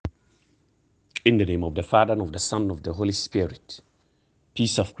In the name of the Father, and of the Son, and of the Holy Spirit.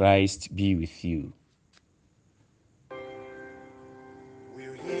 Peace of Christ be with you.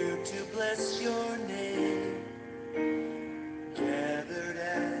 We're here to bless your name, gathered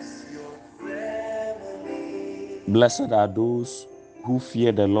as your family. Blessed are those who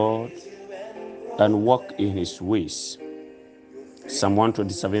fear the Lord and walk in his ways. Psalm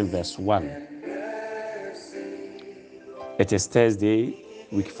 127 verse 1. It is Thursday,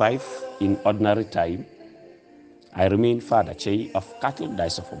 week 5 in ordinary time. I remain Father Che of Catholic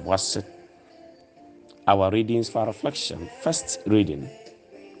Diocese of Obuasi. Our readings for reflection. First reading,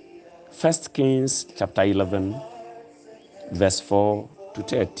 1 Kings chapter 11, verse 4 to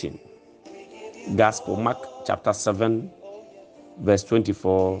 13. Gospel Mark chapter 7, verse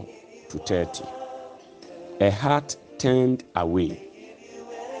 24 to 30. A heart turned away.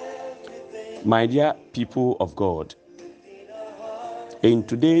 My dear people of God, in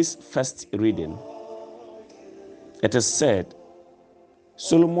today's first reading, it is said,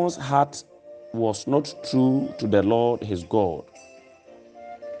 Solomon's heart was not true to the Lord his God,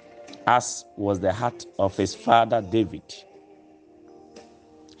 as was the heart of his father David.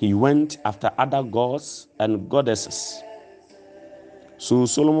 He went after other gods and goddesses. So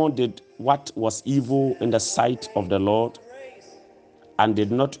Solomon did what was evil in the sight of the Lord and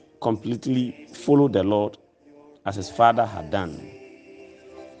did not completely follow the Lord as his father had done.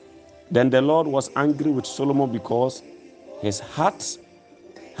 Then the Lord was angry with Solomon because his heart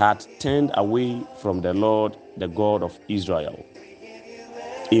had turned away from the Lord, the God of Israel.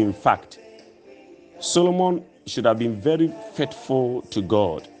 In fact, Solomon should have been very faithful to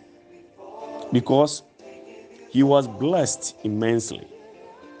God because he was blessed immensely.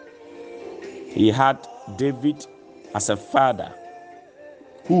 He had David as a father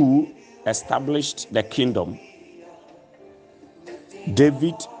who established the kingdom.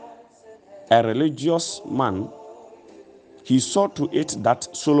 David, a religious man, he saw to it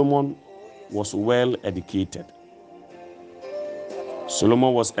that Solomon was well educated.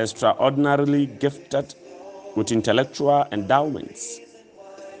 Solomon was extraordinarily gifted with intellectual endowments.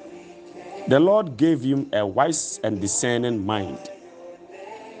 The Lord gave him a wise and discerning mind,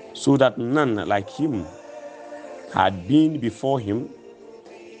 so that none like him had been before him,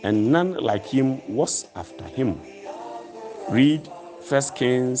 and none like him was after him. Read 1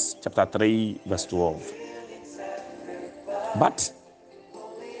 Kings chapter 3, verse 12. But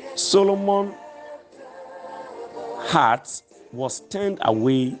Solomon's heart was turned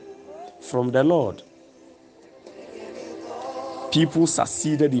away from the Lord. People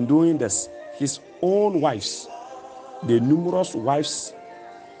succeeded in doing this. His own wives, the numerous wives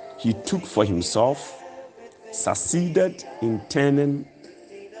he took for himself, succeeded in turning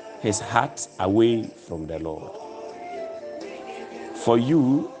his heart away from the Lord. For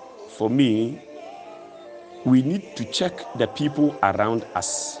you, for me, we need to check the people around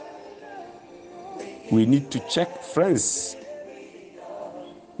us. We need to check friends.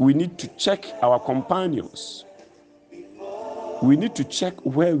 We need to check our companions. We need to check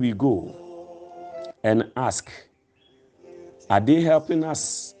where we go and ask, are they helping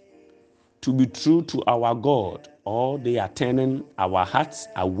us to be true to our God, or they are turning our hearts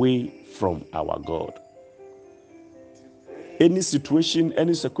away from our God? Any situation,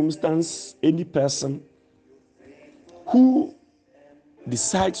 any circumstance, any person who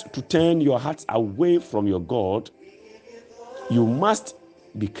decides to turn your heart away from your God, you must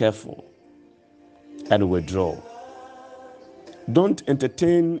be careful and withdraw. Don't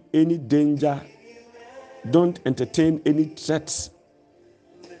entertain any danger. Don't entertain any threat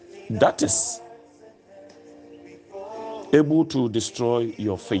that is able to destroy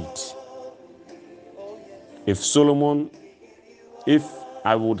your faith. If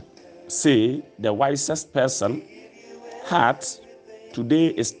I would say the wisest person, heart today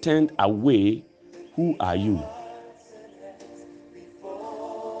is turned away, who are you?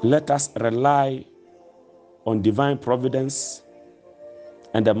 Let us rely on divine providence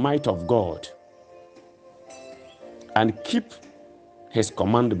and the might of God and keep his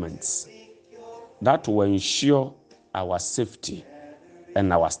commandments. That will ensure our safety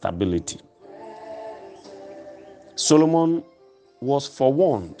and our stability. Solomon was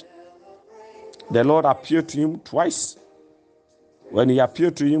forewarned. The Lord appeared to him twice. When he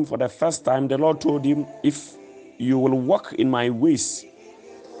appeared to him for the first time, the Lord told him, if you will walk in my ways,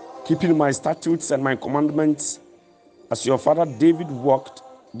 keeping my statutes and my commandments, as your father David walked,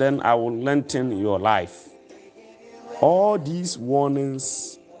 then I will lengthen your life. All these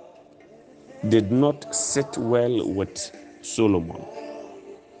warnings did not sit well with Solomon.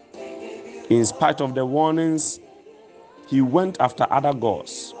 In spite of the warnings, he went after other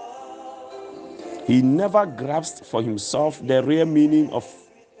gods. He never grasped for himself the real meaning of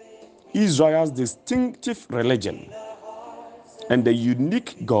Israel's distinctive religion and the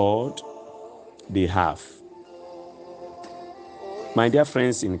unique God they have. My dear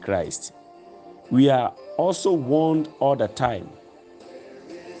friends in Christ, we are also warned all the time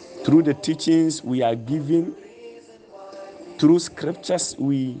through the teachings we are given, through scriptures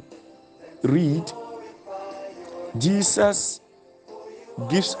we read. Jesus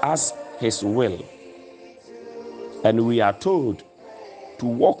gives us his will, and we are told to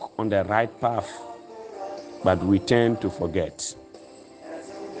walk on the right path, but we tend to forget.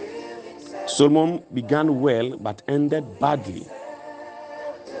 Solomon began well but ended badly.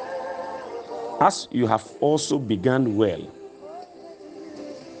 As you have also begun well,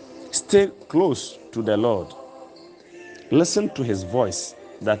 stay close to the Lord. Listen to his voice,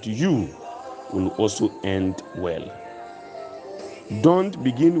 that you will also end well. Don't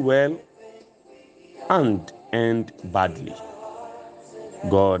begin well and end badly.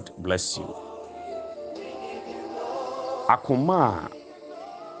 God bless you. Akoma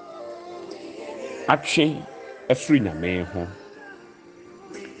atwe afiri nyame ho.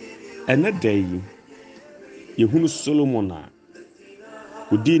 Ene day yehunu Solomon a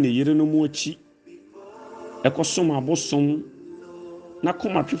odi ne yere no mu achi ekosom abosom na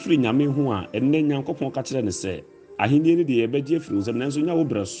koma twefiri nyame ho a enne Nyankopon ka kire ne se ahenni ne de yebegye afiri nsem nanso nya wo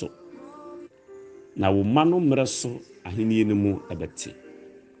brɛ so na wo ma no mmerɛ so ahenni ne mu ebete.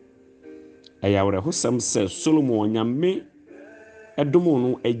 Ayawre hosam se Solomon nyame edomo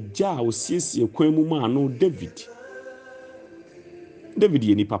no agya a osiesie kwan mu ma no David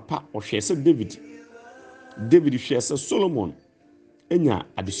ye ni papa ohwe se David hwe se Solomon enya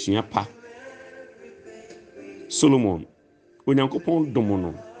adesua pa. Solomon Onyankopɔn domo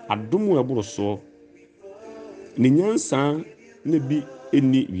no adomo eboro so ne nyansa na bi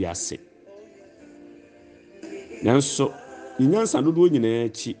eni wiase. Nanso ne nyansa dodo nyina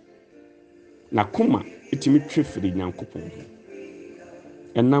achi na koma etimi twefiri Nyankopɔn ho.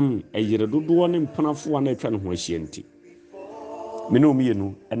 Enam eyere dodo ne mpanafo na etwa ne ho ahia nti mene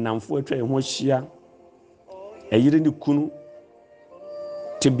omienu enamfo etwa ne ho ahia eyere ne kunu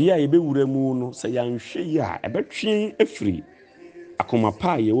tebia yebewura mu no se yanhwe ya ebetwe afiri akoma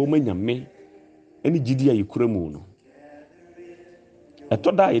pa ye wo manyame ene gidi ya yekura mu no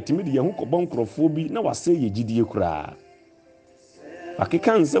etoda yetimi de yehu kobon krofo bi na wase ye gidi yekura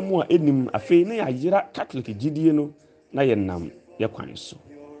akeka nsem a enim afei na yayira Catholic gidi no na ye nam ye kwan so.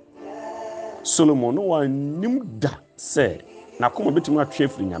 Solomon no wanim da se na koma betimi atwe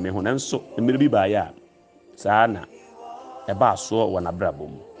afiri nyame ho nanso emere bi ba ya saa na eba so wona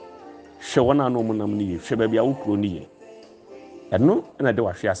brabom hwe wona no mu nam ne hwe ba bia wokro ne ye eno na de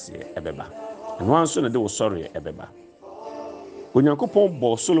wahwe ase ebeba eno anso na de wo sori ebeba. Onyankopɔn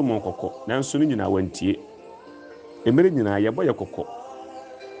bɔ Solomon kokɔ nanso ne nyina wantie emere nyina ye bɔ ye kokɔ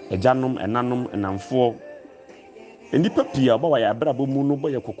agyanom enanom enamfo enipa pia ba wa ya brabom mu no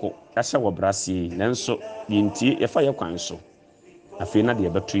bɔ ye kokɔ ahya wɔ brase nanso yentie ye fa ye kwan so afei na de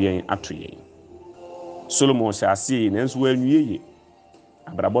yebeto yen ato yen. Solomon hyɛ ase nanso wanwie ye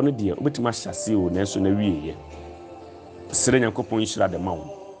abrabɔ no de obetuma hyɛ ase o nanso na wie ye. Sere Nyankopɔn hyira de ma wo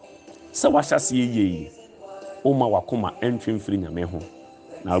sɛ wahyɛ ase ye o ma wakoma entwe mfiri nyame ho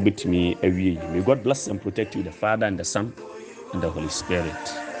na obetumi awie ye. May God bless and protect you, the Father and the Son and the Holy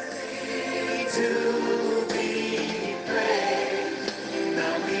Spirit.